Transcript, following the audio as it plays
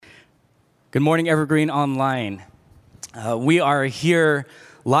Good morning, Evergreen Online. We are here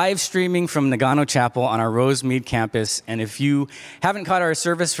live streaming from Nagano Chapel on our Rosemead campus. And if you haven't caught our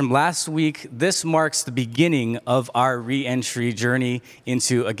service from last week, this marks the beginning of our re-entry journey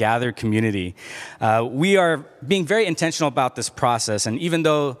into a gathered community. We are being very intentional about this process. And even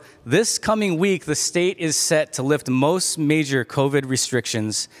though this coming week, the state is set to lift most major COVID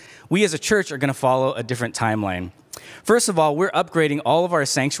restrictions, we as a church are going to follow a different timeline. First of all, we're upgrading all of our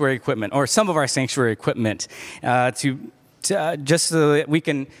sanctuary equipment, or some of our sanctuary equipment, just so that we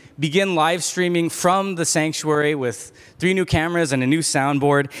can begin live streaming from the sanctuary with 3 new cameras and a new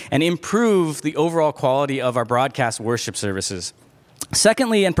soundboard and improve the overall quality of our broadcast worship services.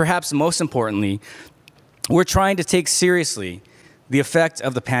 Secondly, and perhaps most importantly, we're trying to take seriously the effect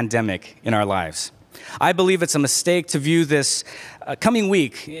of the pandemic in our lives. I believe it's a mistake to view this coming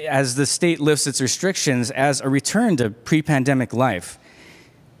week, as the state lifts its restrictions, as a return to pre-pandemic life.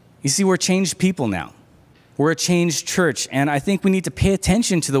 You see, we're changed people now. We're a changed church, and I think we need to pay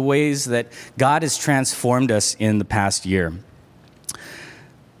attention to the ways that God has transformed us in the past year.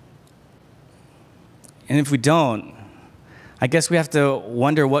 And if we don't, I guess we have to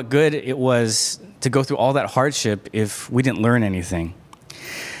wonder what good it was to go through all that hardship if we didn't learn anything.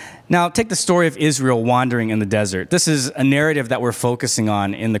 Now, take the story of Israel wandering in the desert. This is a narrative that we're focusing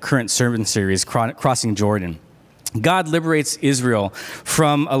on in the current sermon series, Crossing Jordan. God liberates Israel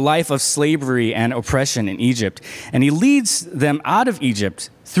from a life of slavery and oppression in Egypt, and he leads them out of Egypt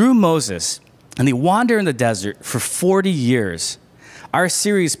through Moses, and they wander in the desert for 40 years. Our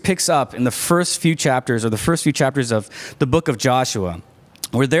series picks up in the first few chapters of the book of Joshua,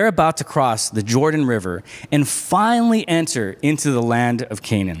 where they're about to cross the Jordan River and finally enter into the land of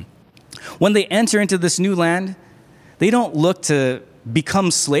Canaan. When they enter into this new land, they don't look to become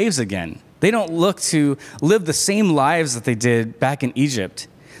slaves again. They don't look to live the same lives that they did back in Egypt.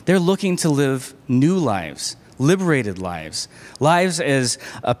 They're looking to live new lives, liberated lives, lives as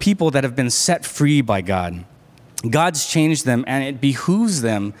a people that have been set free by God. God's changed them, and it behooves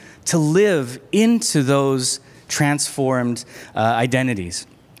them to live into those transformed identities.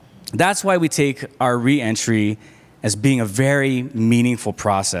 That's why we take our re-entry as being a very meaningful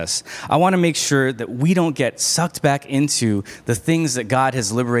process. I want to make sure that we don't get sucked back into the things that God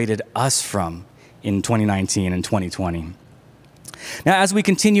has liberated us from in 2019 and 2020. Now, as we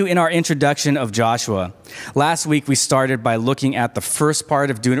continue in our introduction of Joshua, last week we started by looking at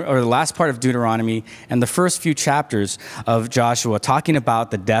the last part of Deuteronomy and the first few chapters of Joshua, talking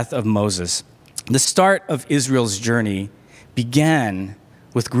about the death of Moses. The start of Israel's journey began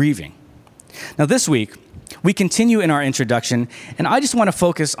with grieving. Now, this week, we continue in our introduction, and I just want to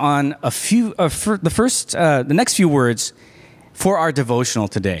focus on the next few words for our devotional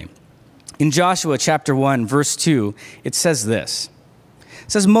today. In Joshua chapter 1, verse 2, it says this.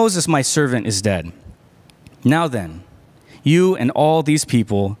 It says, "Moses, my servant, is dead. Now then, you and all these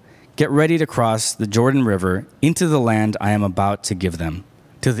people get ready to cross the Jordan River into the land I am about to give them,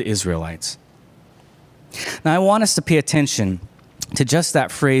 to the Israelites." Now, I want us to pay attention to just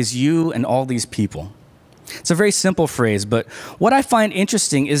that phrase, "you and all these people." It's a very simple phrase, but what I find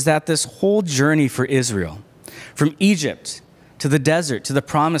interesting is that this whole journey for Israel, from Egypt to the desert to the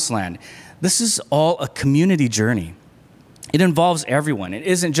promised land, this is all a community journey. It involves everyone. It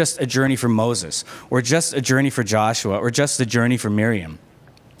isn't just a journey for Moses, or just a journey for Joshua, or just a journey for Miriam.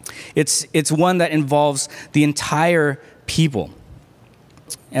 It's one that involves the entire people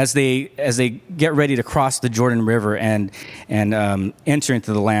as they get ready to cross the Jordan River and enter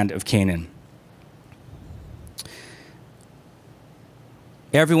into the land of Canaan.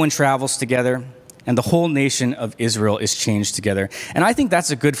 Everyone travels together, and the whole nation of Israel is changed together. And I think that's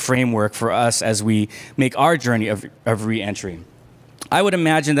a good framework for us as we make our journey of re-entry. I would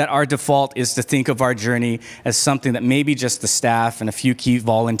imagine that our default is to think of our journey as something that maybe just the staff and a few key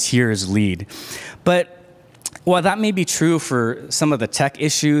volunteers lead. But while that may be true for some of the tech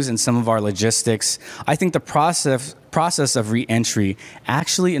issues and some of our logistics, I think the process of re-entry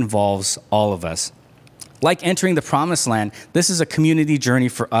actually involves all of us. Like entering the promised land, this is a community journey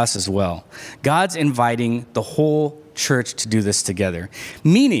for us as well. God's inviting the whole church to do this together,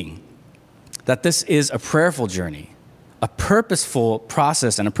 meaning that this is a prayerful journey, a purposeful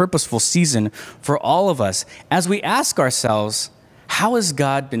process, and a purposeful season for all of us as we ask ourselves, how has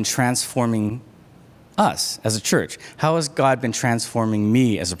God been transforming us as a church? How has God been transforming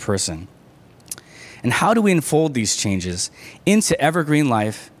me as a person? And how do we unfold these changes into evergreen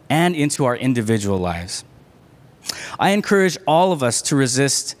life and into our individual lives? I encourage all of us to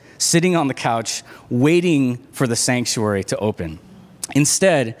resist sitting on the couch waiting for the sanctuary to open.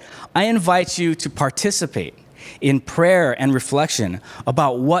 Instead, I invite you to participate in prayer and reflection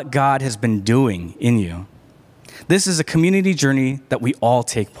about what God has been doing in you. This is a community journey that we all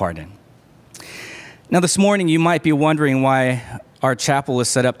take part in. Now, this morning, you might be wondering why our chapel is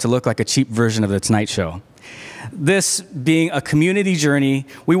set up to look like a cheap version of The Tonight Show. This being a community journey,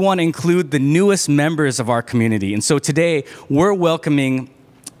 we want to include the newest members of our community. And so today, we're welcoming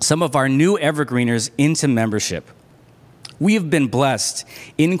some of our new evergreeners into membership. We have been blessed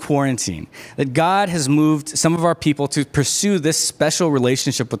in quarantine that God has moved some of our people to pursue this special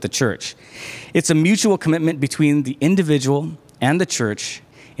relationship with the church. It's a mutual commitment between the individual and the church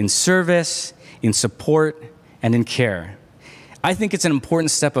in service, in support, and in care. I think it's an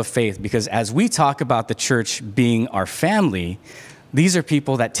important step of faith because as we talk about the church being our family, these are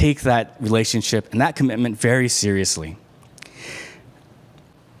people that take that relationship and that commitment very seriously.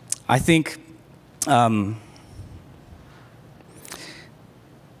 I think